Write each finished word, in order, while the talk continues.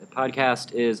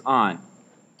Podcast is on.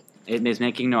 It is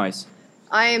making noise.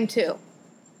 I am too.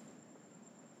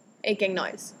 Making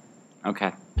noise.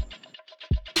 Okay.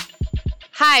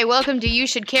 Hi, welcome to You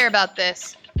Should Care About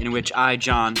This. In which I,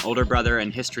 John, older brother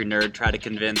and history nerd, try to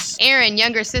convince Aaron,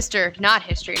 younger sister, not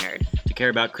history nerd, to care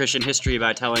about Christian history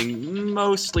by telling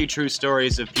mostly true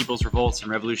stories of people's revolts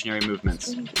and revolutionary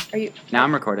movements. Are you... Now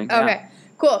I'm recording. Okay, yeah.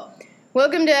 Cool.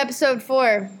 Welcome to episode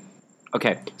 4.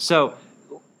 Okay, so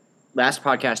last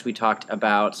podcast we talked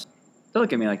about... Don't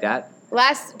look at me like that.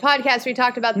 Last podcast we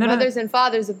talked about the mothers and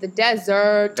fathers of the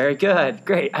desert. Very good.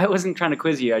 Great. I wasn't trying to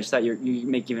quiz you. I just thought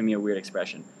you giving me a weird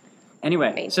expression.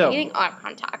 Anyway, Maintaining eye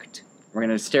contact. We're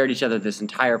going to stare at each other this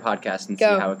entire podcast and see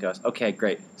how it goes. Okay,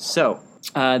 great. So,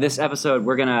 this episode,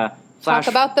 we're going to talk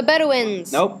about the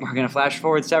Bedouins. Nope, we're going to flash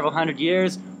forward several hundred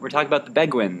years. We're talking about the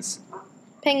Beguines.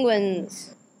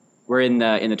 Penguins. We're in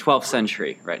the 12th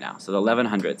century right now, so the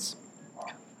 1100s.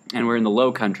 And we're in the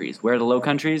Low Countries. Where are the Low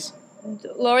Countries?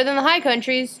 Lower than the High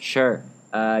Countries. Sure.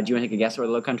 Do you want to take a guess where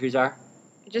the Low Countries are?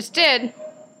 I just did.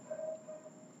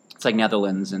 It's like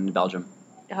Netherlands and Belgium.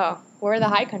 Oh, where are the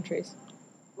High Countries?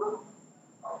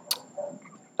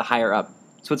 The higher up.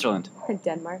 Switzerland.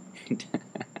 Denmark.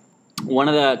 One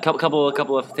of the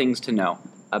couple of things to know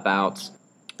about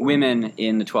women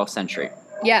in the 12th century.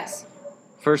 Yes.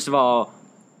 First of all,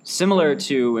 similar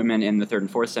to women in the 3rd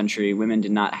and 4th century, women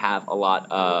did not have a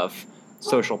lot of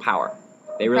social power.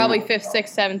 They probably 5th,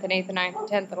 6th, 7th, and 8th, and 9th, and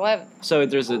 10th, and 11th. So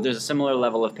there's a similar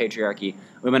level of patriarchy.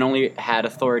 Women only had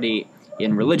authority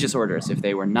in religious orders, if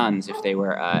they were nuns, if they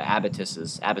were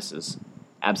abscesses.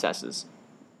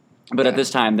 But at this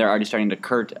time, they're already starting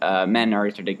to men are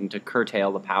already starting to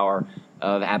curtail the power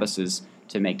of abbesses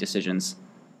to make decisions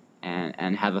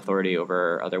and have authority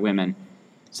over other women.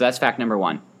 So that's fact number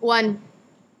 1.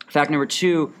 Fact number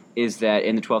 2 is that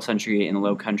in the 12th century in the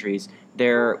Low Countries,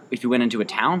 if you went into a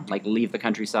town, like leave the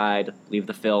countryside, leave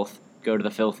the filth, go to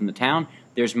the filth in the town,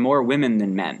 there's more women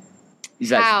than men.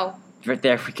 How? Right,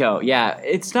 there we go. Yeah,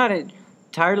 it's not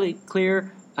entirely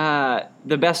clear.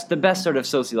 The best sort of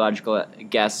sociological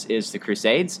guess is the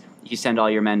Crusades. If you send all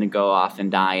your men to go off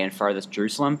and die in farthest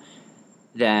Jerusalem,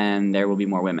 then there will be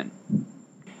more women.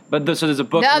 But so there's a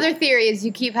book. The other theory is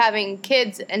you keep having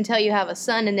kids until you have a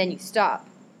son and then you stop.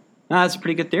 That's a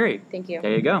pretty good theory. Thank you.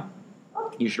 There you go.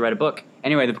 You should write a book.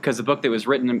 Anyway, because the book that was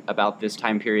written about this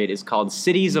time period is called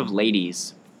Cities of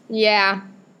Ladies. Yeah.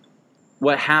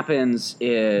 What happens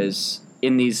is,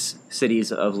 in these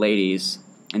cities of ladies,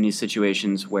 in these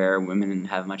situations where women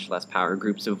have much less power,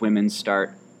 groups of women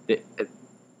start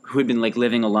who had been like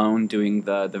living alone, doing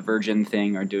the virgin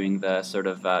thing, or doing the sort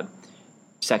of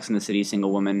Sex in the City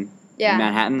single woman in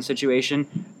Manhattan situation.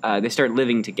 They start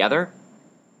living together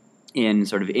in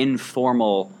sort of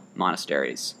informal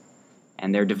monasteries,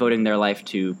 and they're devoting their life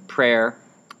to prayer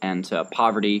and to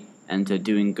poverty and to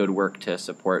doing good work to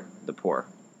support the poor.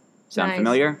 Sound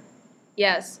familiar?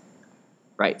 Yes.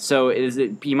 Right. So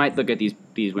you might look at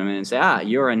these women and say,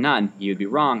 you're a nun. You'd be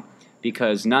wrong,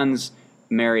 because nuns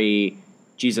marry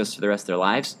Jesus for the rest of their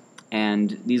lives,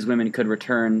 and these women could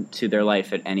return to their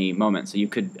life at any moment. So you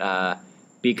could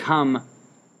become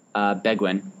a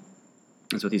Beguine.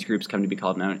 That's what these groups come to be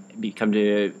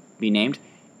named.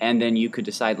 And then you could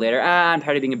decide later, I'm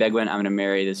tired of being a Beguine. I'm going to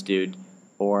marry this dude,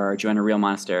 or join a real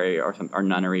monastery or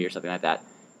nunnery or something like that.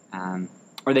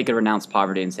 Or they could renounce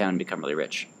poverty and say, I'm going to become really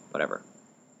rich. Whatever.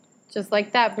 Just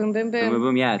like that. Boom, boom, boom. Boom, boom,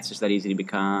 boom. Yeah, it's just that easy to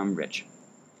become rich.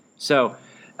 So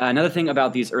another thing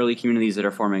about these early communities that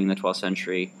are forming in the 12th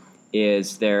century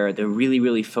is they're really,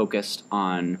 really focused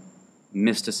on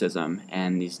mysticism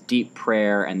and these deep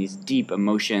prayer and these deep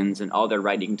emotions, and all their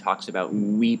writing talks about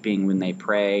weeping when they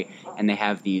pray, and they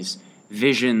have these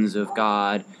visions of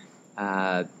God.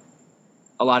 A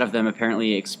lot of them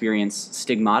apparently experience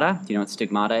stigmata. Do you know what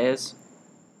stigmata is?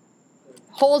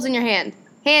 Holes in your hand.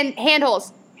 Hand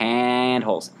holes. Hand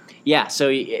holes. Yeah, so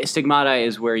stigmata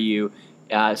is where you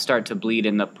start to bleed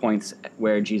in the points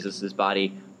where Jesus'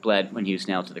 body bled when he was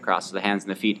nailed to the cross, so the hands and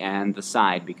the feet and the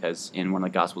side, because in one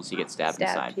of the Gospels he gets stabbed in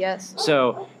the side. Yes.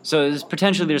 So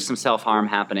there's some self-harm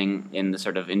happening in the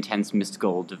sort of intense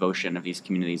mystical devotion of these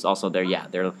communities. Also, they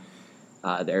sold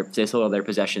all their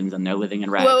possessions and they're living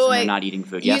in rags and they're not eating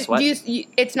food.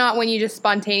 It's not when you just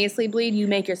spontaneously bleed, you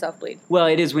make yourself bleed. Well,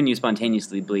 it is when you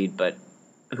spontaneously bleed, but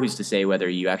who's to say whether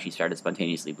you actually started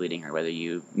spontaneously bleeding or whether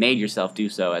you made yourself do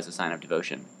so as a sign of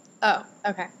devotion? Oh,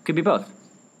 okay. Could be both.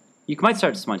 You might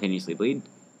start to spontaneously bleed.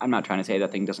 I'm not trying to say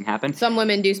that thing doesn't happen. Some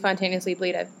women do spontaneously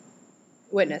bleed, I've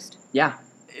witnessed. Yeah.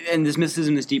 And this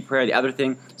mysticism, this deep prayer. The other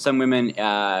thing, some women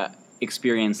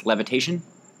experience levitation.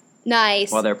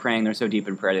 Nice. While they're praying, they're so deep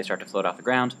in prayer they start to float off the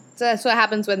ground. So that's what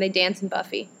happens when they dance in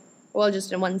Buffy. Well,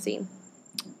 just in one scene.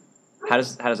 How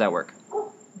does that work?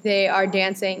 They are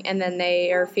dancing, and then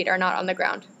their feet are not on the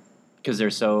ground. Because they're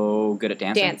so good at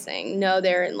dancing? Dancing. No,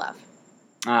 they're in love.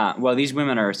 Well, these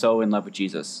women are so in love with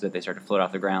Jesus that they start to float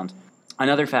off the ground.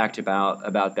 Another fact about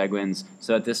Beguines,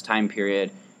 so at this time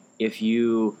period, if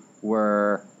you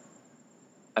were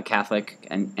a Catholic,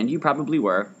 and you probably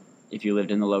were, if you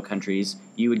lived in the Low Countries,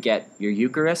 you would get your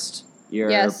Eucharist,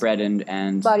 your bread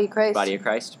and body of Christ. Body of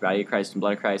Christ and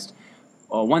blood of Christ,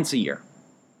 once a year.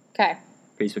 Okay.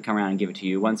 Priest would come around and give it to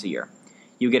you once a year.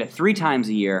 You get it 3 times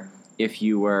a year if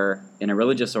you were in a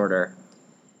religious order.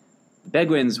 The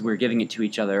Beguines were giving it to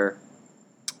each other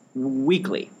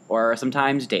weekly or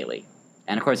sometimes daily.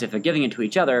 And of course, if they're giving it to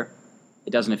each other,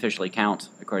 it doesn't officially count,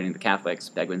 according to the Catholics.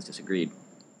 Beguines disagreed.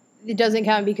 It doesn't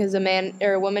count because a man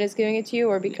or a woman is giving it to you,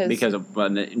 or because of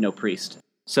no priest.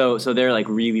 So they're like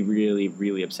really, really,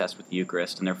 really obsessed with the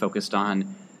Eucharist, and they're focused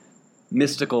on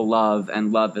mystical love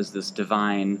and love as this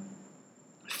divine,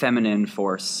 feminine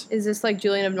force. Is this like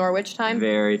Julian of Norwich time?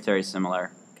 Very, very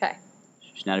similar. Okay.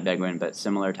 She's not a Beguine, but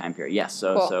similar time period. Yes.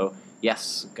 So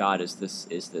yes, God is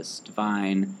this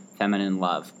divine, feminine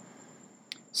love.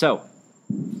 So,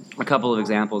 a couple of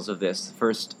examples of this.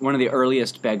 First, one of the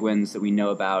earliest Beguines that we know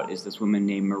about is this woman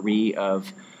named Marie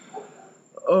of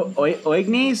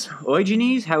Oignes?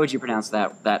 How would you pronounce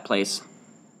that place?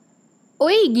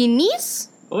 Oignes?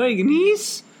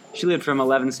 Oignes? She lived from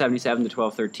 1177 to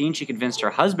 1213. She convinced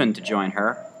her husband to join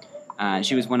her.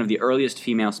 She was one of the earliest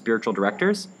female spiritual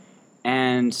directors,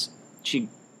 and she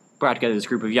brought together this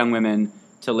group of young women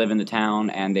to live in the town,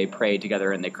 and they prayed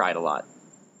together and they cried a lot.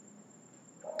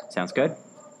 Sounds good?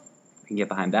 We can get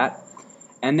behind that.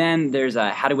 And then there's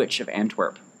Hadewich of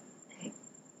Antwerp.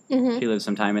 Mm-hmm. She lived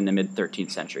sometime in the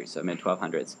mid-13th century, so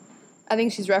mid-1200s. I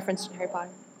think she's referenced in Harry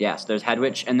Potter. Yes, there's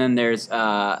Hadewich, and then there's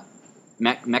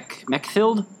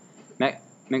Mechthilde.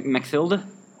 Mechthilde?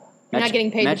 You're not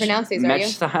getting paid to pronounce these, are you?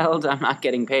 Mechthilde, I'm not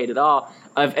getting paid at all.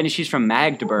 And she's from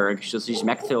Magdeburg. She's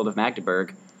Mechthilde of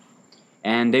Magdeburg.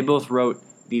 And they both wrote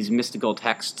these mystical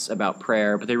texts about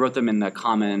prayer, but they wrote them in the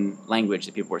common language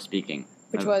that people were speaking.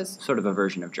 Which was? Sort of a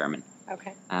version of German.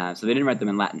 Okay. So they didn't write them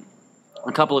in Latin.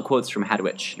 A couple of quotes from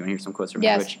Hadewich. You want to hear some quotes from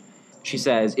Hadewich? She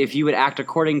says, "If you would act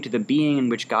according to the being in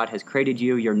which God has created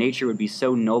you, your nature would be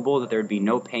so noble that there would be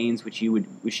no pains which you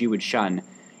would shun.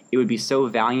 It would be so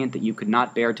valiant that you could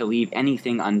not bear to leave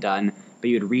anything undone, but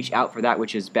you would reach out for that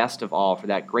which is best of all, for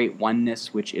that great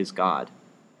oneness which is God."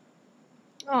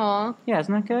 Aw. Yeah,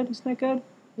 isn't that good? Isn't that good?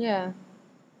 Yeah.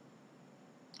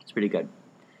 It's pretty good.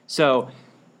 So,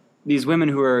 these women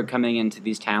who are coming into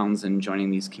these towns and joining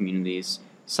these communities,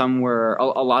 a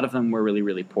lot of them were really,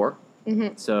 really poor.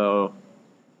 Mm-hmm. So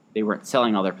they weren't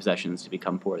selling all their possessions to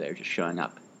become poor. They were just showing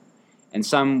up. And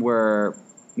some were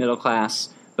middle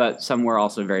class, but some were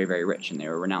also very, very rich, and they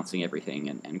were renouncing everything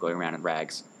and going around in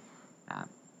rags.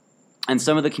 And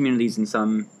some of the communities in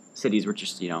some cities were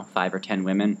just, 5 or 10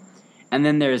 women. And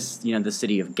then there's, the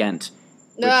city of Ghent.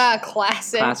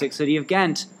 Classic. Classic city of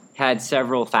Ghent had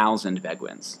several thousand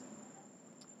Beguines.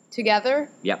 Together?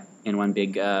 Yep, in one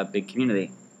big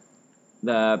community.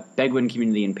 The Beguine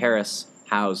community in Paris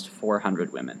housed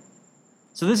 400 women.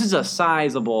 So this is a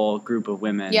sizable group of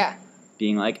women. Yeah.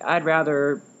 Being like, I'd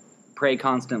rather pray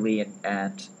constantly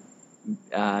and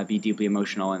be deeply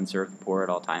emotional and serve the poor at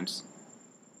all times,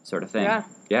 sort of thing.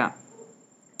 Yeah.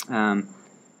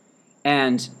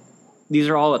 And these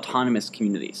are all autonomous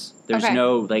communities. There's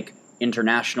no,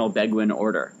 international Beguine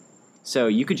order. So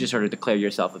you could just sort of declare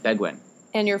yourself a Beguine.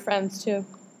 And your friends, too.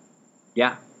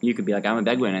 Yeah. You could be like, I'm a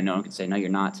Beguine, and no one could say, no, you're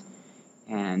not.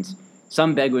 And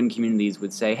some Beguine communities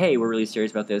would say, hey, we're really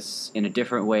serious about this in a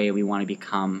different way. We want to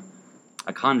become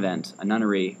a convent, a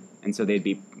nunnery. And so they'd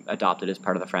be adopted as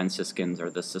part of the Franciscans or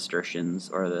the Cistercians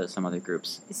or some other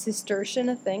groups. Is Cistercian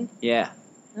a thing? Yeah.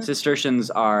 Oh. Cistercians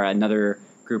are another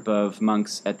group of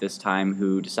monks at this time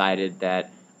who decided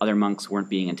that other monks weren't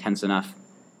being intense enough.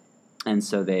 And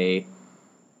so they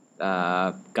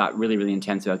got really, really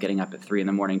intense about getting up at 3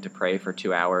 a.m. to pray for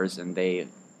 2 hours, and they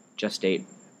just ate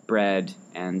bread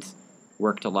and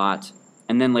worked a lot.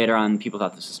 And then later on, people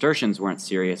thought the Cistercians weren't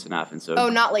serious enough, and so... Oh,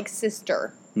 not like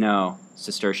sister. No,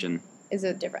 Cistercian. Is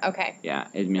it different? Okay. Yeah,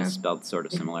 it means spelled sort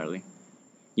of similarly.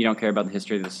 You don't care about the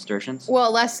history of the Cistercians?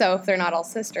 Well, less so if they're not all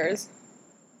sisters.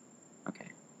 Okay.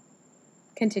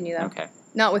 Continue, though. Okay.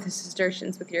 Not with the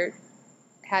Cistercians, with your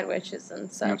Hadwiches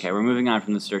and such. Okay, we're moving on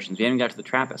from the Cistercians. We haven't got to the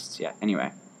Trappists yet.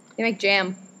 Anyway. They make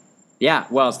jam. Yeah,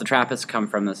 well, it's the Trappists come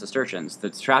from the Cistercians.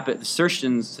 The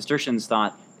Cistercians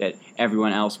thought that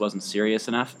everyone else wasn't serious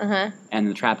enough, and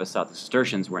the Trappists thought the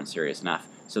Cistercians weren't serious enough.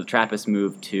 So the Trappists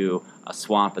moved to a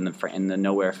swamp in the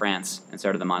nowhere France and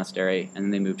started the monastery, and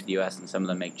then they moved to the U.S. and some of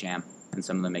them make jam, and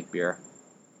some of them make beer,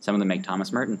 some of them make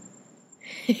Thomas Merton.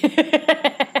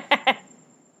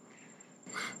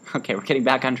 Okay, we're getting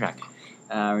back on track.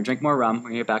 We're gonna drink more rum.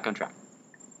 We're gonna get back on track.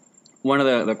 One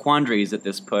of the quandaries that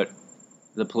this put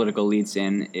the political elites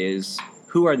in is,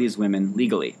 who are these women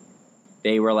legally?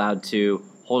 They were allowed to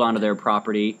hold on to their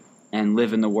property and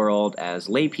live in the world as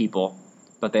lay people,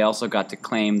 but they also got to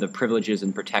claim the privileges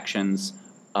and protections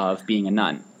of being a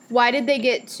nun. Why did they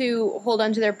get to hold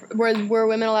on to their... Were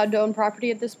women allowed to own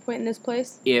property at this point in this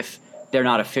place? If they're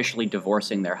not officially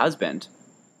divorcing their husband,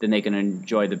 then they can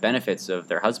enjoy the benefits of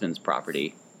their husband's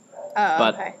property,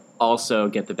 but also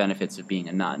get the benefits of being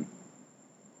a nun.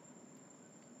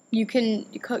 You can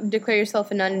declare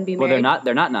yourself a nun and be married? Well,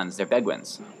 they're not nuns, they're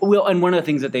Beguines. Well, and one of the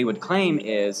things that they would claim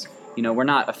is, we're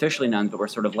not officially nuns, but we're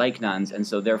sort of like nuns, and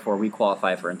so therefore we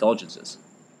qualify for indulgences.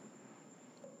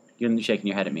 You're shaking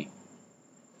your head at me.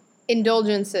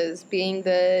 Indulgences being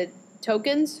the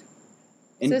tokens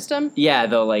system? Yeah,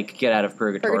 they'll get out of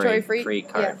purgatory free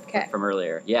card okay. from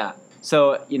earlier. Yeah.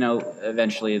 So,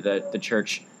 eventually the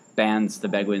church bans the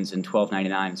Beguines in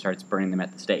 1299 and starts burning them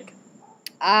at the stake.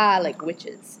 Ah, like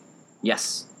witches.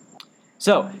 Yes.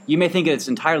 So, you may think it's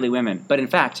entirely women, but in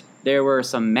fact, there were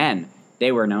some men.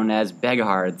 They were known as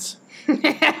beghards.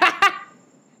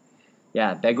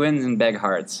 Yeah, Beguines and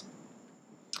beghards.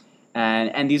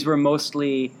 And these were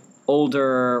mostly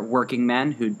older working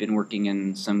men who'd been working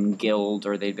in some guild,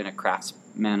 or they'd been a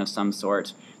craftsman of some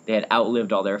sort. They had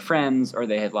outlived all their friends, or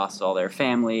they had lost all their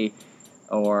family,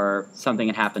 or something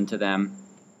had happened to them.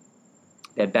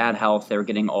 They had bad health, they were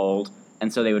getting old,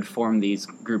 and so they would form these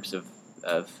groups of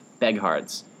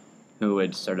beghards who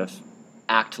would sort of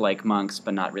act like monks,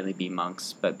 but not really be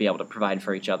monks, but be able to provide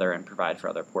for each other and provide for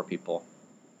other poor people.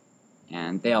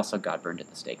 And they also got burned at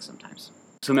the stake sometimes.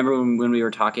 So remember when we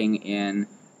were talking in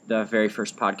the very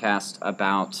first podcast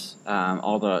about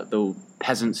all the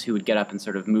peasants who would get up and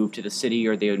sort of move to the city,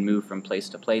 or they would move from place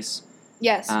to place?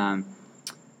 Yes.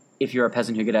 If you're a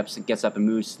peasant who gets up and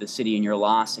moves to the city and you're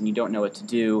lost and you don't know what to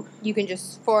do, you can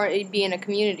just be in a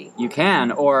community. You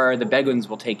can, or the Beguines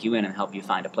will take you in and help you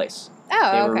find a place.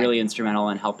 Oh, They were really instrumental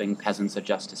in helping peasants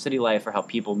adjust to city life, or help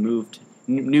people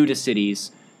new to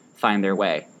cities find their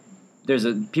way.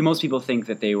 Most people think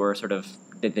that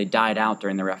that they died out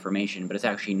during the Reformation, but it's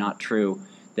actually not true.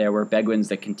 There were Beguines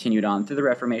that continued on through the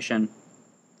Reformation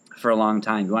for a long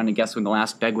time. You want to guess when the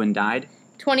last Beguine died?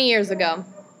 20 years ago.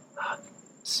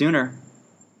 Sooner.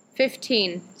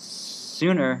 15.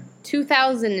 Sooner.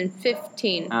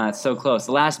 2015. It's so close.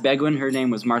 The last Beguine, her name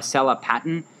was Marcella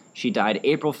Patton. She died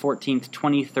April 14th,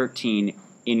 2013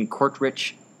 in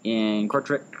Kortrijk,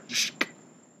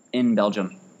 in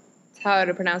Belgium. That's how I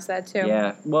would pronounce that, too.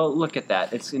 Yeah. Well, look at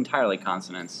that. It's entirely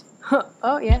consonants.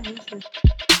 Oh, yeah.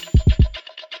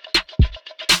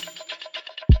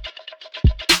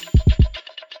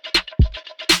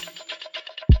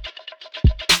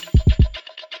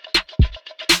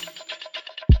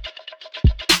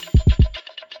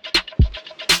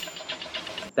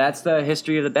 That's the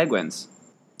history of the Beguines.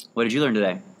 What did you learn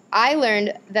today? I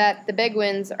learned that the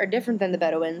Beguines are different than the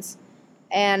Bedouins.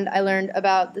 And I learned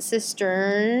about the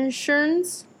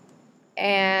cisterns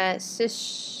and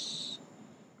cisterns.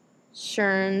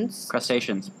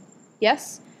 Crustaceans.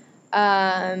 Yes.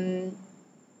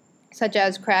 Such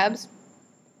as crabs.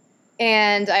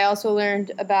 And I also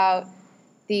learned about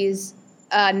these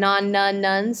non-nun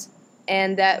nuns,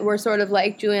 and that we're sort of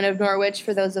like Julian of Norwich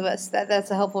for those of us.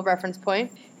 That's a helpful reference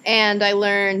point. And I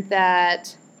learned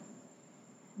that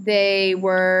they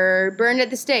were burned at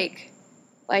the stake.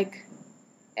 Like,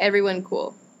 everyone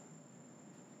cool.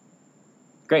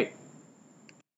 Great.